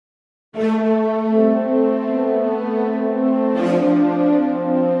This is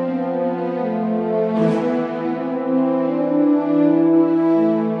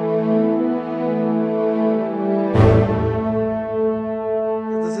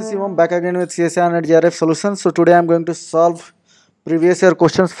Shivam back again with CSIR and GRF solutions. So today I am going to solve previous year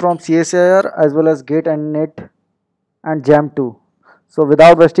questions from CSIR as well as GATE and NET and JAM 2. So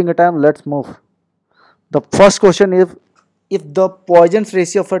without wasting a time, let's move. The first question is, if the Poisson's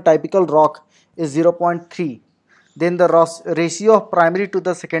ratio of a typical rock is 0.3, then the ratio of primary to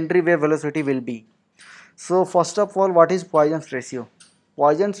the secondary wave velocity will be. So first of all, what is Poisson's ratio?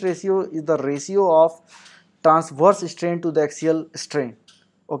 Poisson's ratio is the ratio of transverse strain to the axial strain.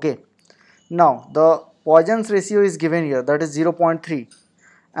 Okay. Now the Poisson's ratio is given here, that is 0.3,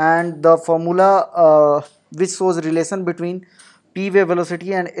 and the formula which shows relation between p wave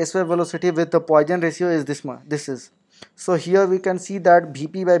velocity and s wave velocity with the Poisson ratio is this one. This is, so here we can see that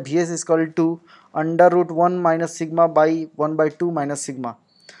Vp by Vs is equal to under root 1 minus sigma by 1 by 2 minus sigma.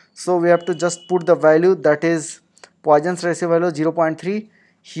 So we have to just put the value, that is Poisson's ratio value 0.3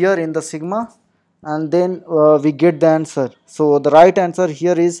 here in the sigma, and then we get the answer. So the right answer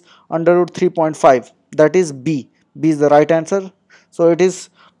here is under root 3.5, that is B. B is the right answer. So it is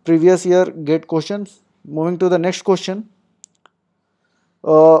previous year GATE questions. Moving to the next question.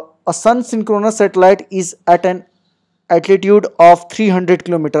 A sun synchronous satellite is at an altitude of 300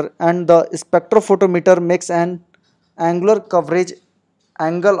 km and the spectrophotometer makes an angular coverage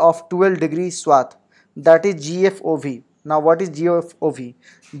angle of 12 degree swath, that is GFOV. Now what is GFOV?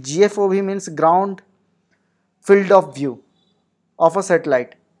 GFOV means ground field of view of a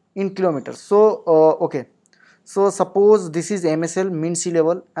satellite in kilometers. So okay, so suppose this is MSL, mean sea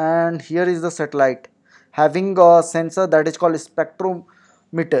level, and here is the satellite having a sensor that is called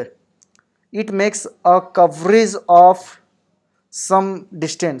spectrometer. It makes a coverage of some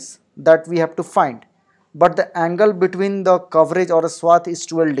distance that we have to find, but the angle between the coverage or a swath is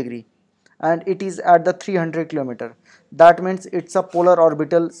 12 degree and it is at the 300 km. That means it's a polar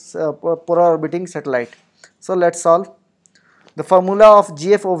orbiting satellite. So let's solve. The formula of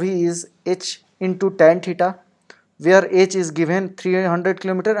GFOV is h into tan theta, where h is given 300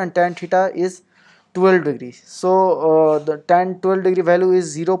 km and tan theta is 12 degrees. So the tan 12 degree value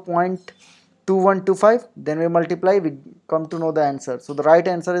is 0.2125. Then we multiply, we come to know the answer. So the right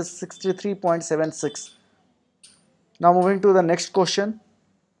answer is 63.76. Now moving to the next question.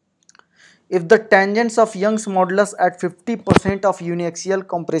 If the tangents of Young's modulus at 50% of uniaxial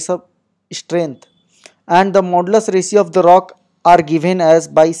compressive strength and the modulus ratio of the rock are given as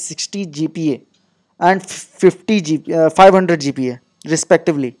by 60 GPa and 500 GPa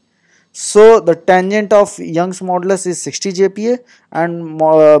respectively. So the tangent of Young's modulus is 60 GPa and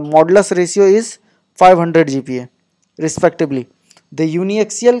modulus ratio is 500 GPa respectively. The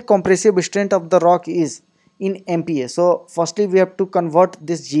uniaxial compressive strength of the rock is in MPa. So firstly we have to convert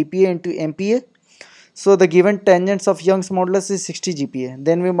this GPa into MPa. So the given tangents of Young's modulus is 60 GPa.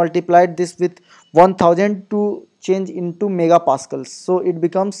 Then we multiplied this with 1000 to change into megapascals. So it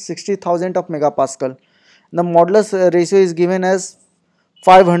becomes 60,000 of megapascal. The modulus ratio is given as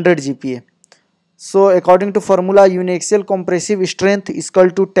 500 GPa. So according to formula, uniaxial compressive strength is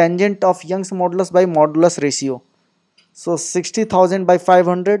equal to tangent of Young's modulus by modulus ratio. So 60,000 by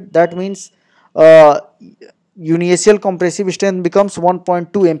 500, that means uniaxial compressive strength becomes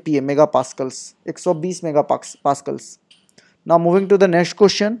 1.2 MPa megapascals, 120 megapascals. Now moving to the next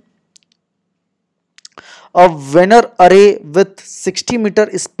question. A Venner array with 60 meter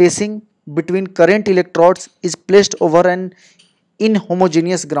spacing between current electrodes is placed over an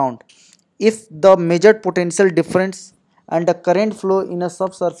inhomogeneous ground. If the measured potential difference and the current flow in a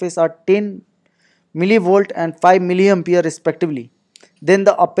subsurface are 10 millivolt and 5 milliampere respectively, then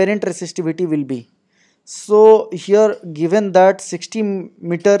the apparent resistivity will be. So here given that 60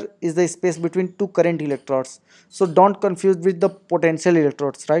 meter is the space between two current electrodes, so don't confuse with the potential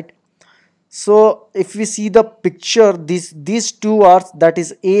electrodes, right? So if we see the picture, these two are, that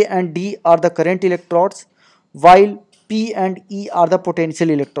is A and D, are the current electrodes, while P and E are the potential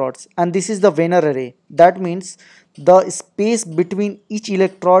electrodes, and this is the Venner array. That means the space between each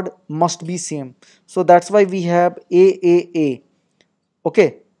electrode must be same. So that's why we have AAA.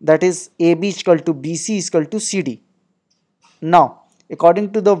 Okay, that is AB is equal to BC is equal to CD. Now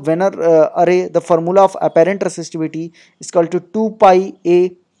according to the Venner array, the formula of apparent resistivity is equal to 2 pi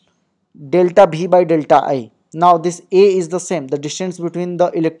A delta V by delta I. Now this A is the same, the distance between the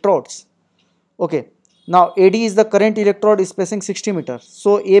electrodes. Okay, now AD is the current electrode spacing 60 meters.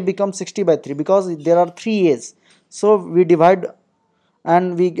 So A becomes 60 by 3 because there are 3 A's. So we divide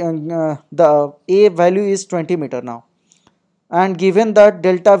and we the A value is 20 meter now. and given that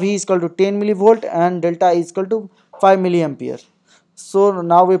delta V is equal to 10 millivolt and delta I is equal to 5 milliampere. So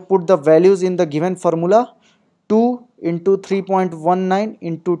now we put the values in the given formula. 2 into 3.19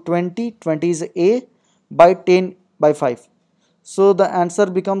 into 20, 20 is A, by 10 by 5. So the answer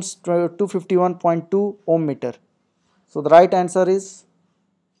becomes 251.2 ohm meter. So the right answer is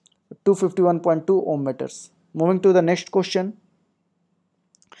 251.2 ohm meters. Moving to the next question.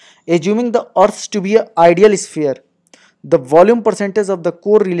 Assuming the earth to be an ideal sphere, the volume percentage of the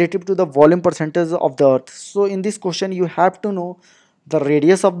core relative to the volume percentage of the earth. So in this question you have to know the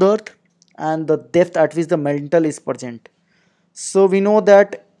radius of the earth and the depth at which the mantle is present. So we know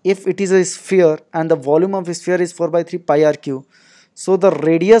that if it is a sphere and the volume of a sphere is 4 by 3 pi r cube, so the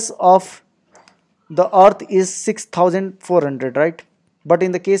radius of the earth is 6400, right? But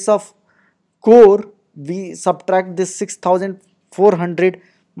in the case of core, we subtract this 6400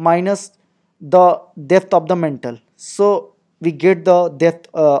 minus the depth of the mantle, so we get the depth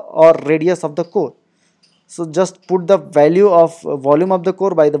or radius of the core. So just put the value of volume of the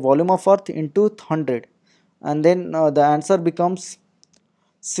core by the volume of earth into 100, and then the answer becomes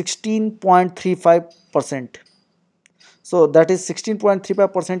 16.35%. So that is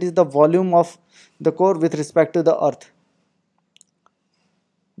 16.35% is the volume of the core with respect to the earth.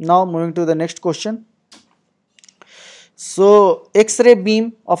 Now moving to the next question. So X-ray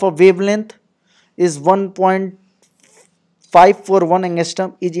beam of a wavelength is 1.541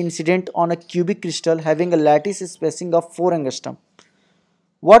 angstrom is incident on a cubic crystal having a lattice spacing of 4 angstrom.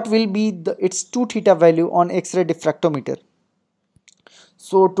 What will be its 2 theta value on X-ray diffractometer?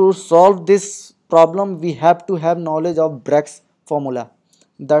 So to solve this problem we have to have knowledge of Bragg's formula,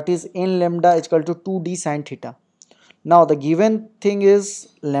 that is n lambda is equal to 2d sin theta. Now the given thing is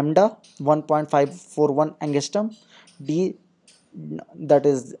lambda 1.541 angstrom, d that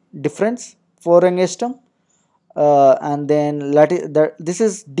is difference 4 angstrom, and then lattice, this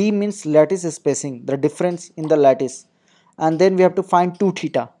is d means lattice spacing, the difference in the lattice, and then we have to find 2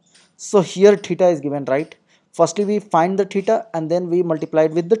 theta. So here theta is given, right? Firstly we find the theta and then we multiply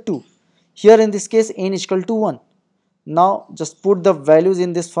it with the 2. Here in this case n is equal to 1. Now just put the values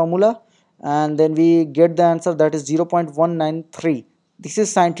in this formula and then we get the answer, that is 0.193. This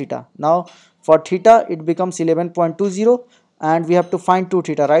is sin theta. Now for theta it becomes 11.20 and we have to find 2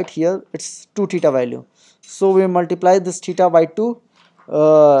 theta, right? Here it's 2 theta value. So we multiply this theta by 2,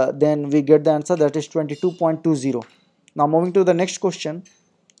 then we get the answer, that is 22.20. Now moving to the next question.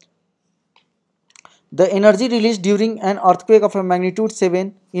 The energy released during an earthquake of a magnitude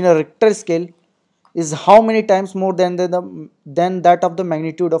 7 in a Richter scale is how many times more than that of the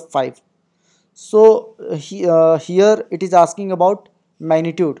magnitude of 5? So here it is asking about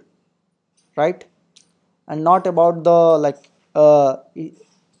magnitude, right? And not about the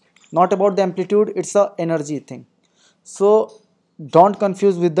not about the amplitude, it's a energy thing. So don't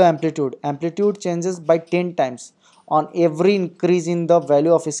confuse with the amplitude. Amplitude changes by 10 times on every increase in the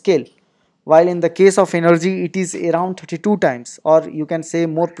value of a scale, while in the case of energy it is around 32 times, or you can say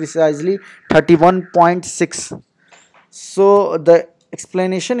more precisely 31.6. So the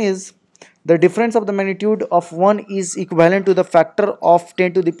explanation is the difference of the magnitude of 1 is equivalent to the factor of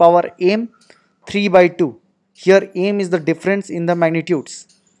 10 to the power m 3 by 2. Here m is the difference in the magnitudes.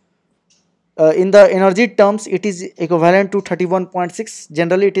 In the energy terms it is equivalent to 31.6,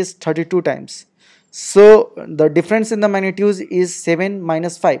 generally it is 32 times. So the difference in the magnitudes is 7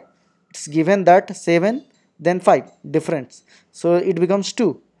 minus 5. It's given that 7 then 5 difference, so it becomes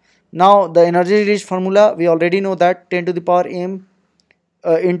 2. Now the energy release formula we already know, that 10 to the power m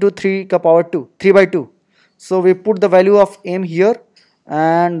into 3 ka power 2, 3 by 2. So we put the value of m here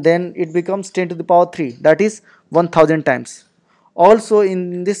and then it becomes 10 to the power 3, that is 1000 times. Also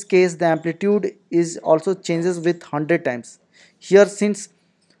in this case the amplitude is also changes with 100 times. Here since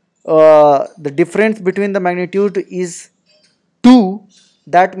the difference between the magnitude is 2,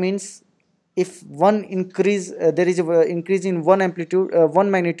 that means if one increase there is a increase in one amplitude, one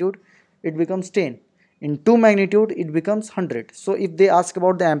magnitude, it becomes 10. In 2 magnitude it becomes 100. So if they ask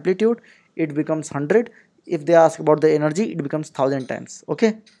about the amplitude it becomes 100, if they ask about the energy it becomes 1000 times.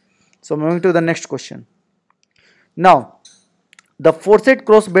 Okay, so moving to the next question. Now the forced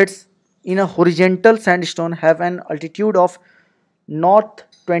cross beds in a horizontal sandstone have an altitude of north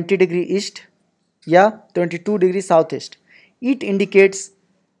 20 degree east, 22 degree southeast. It indicates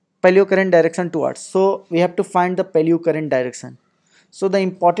paleocurrent direction towards. So we have to find the paleocurrent direction. So the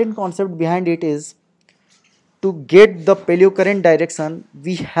important concept behind it is, to get the paleocurrent direction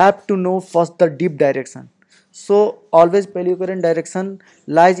we have to know first the dip direction. So always paleocurrent direction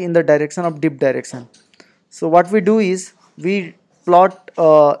lies in the direction of dip direction. So what we do is we plot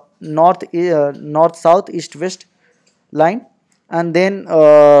north south east west line, and then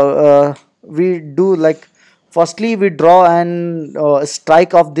we do like, firstly we draw an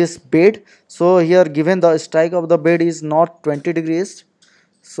strike of this bed. So here given the strike of the bed is not 20 degrees,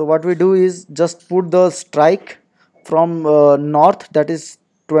 so what we do is just put the strike from north, that is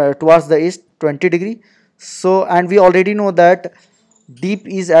towards the east 20 degree. So and we already know that deep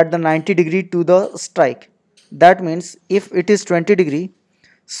is at the 90 degree to the strike. That means if it is 20 degree,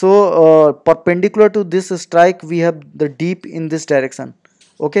 so perpendicular to this strike we have the deep in this direction.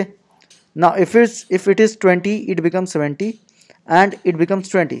 Okay, now if it is 20, it becomes 70 and it becomes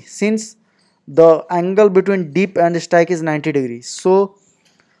 20, since the angle between deep and strike is 90 degrees. So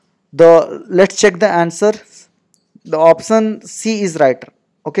the let's check the answer. The option C is right.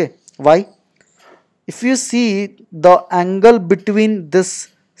 Okay, why? If you see the angle between this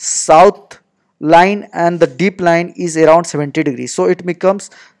south line and the deep line is around 70 degrees, so it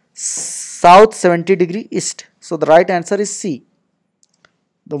becomes south 70 degree east. So the right answer is C.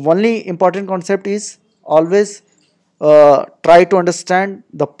 The only important concept is always try to understand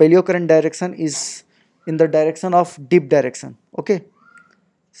the paleocurrent direction is in the direction of deep direction. Okay,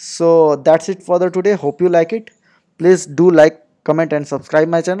 so that's it for the today. Hope you like it. Please do like, comment and subscribe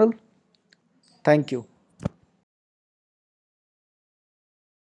my channel. Thank you.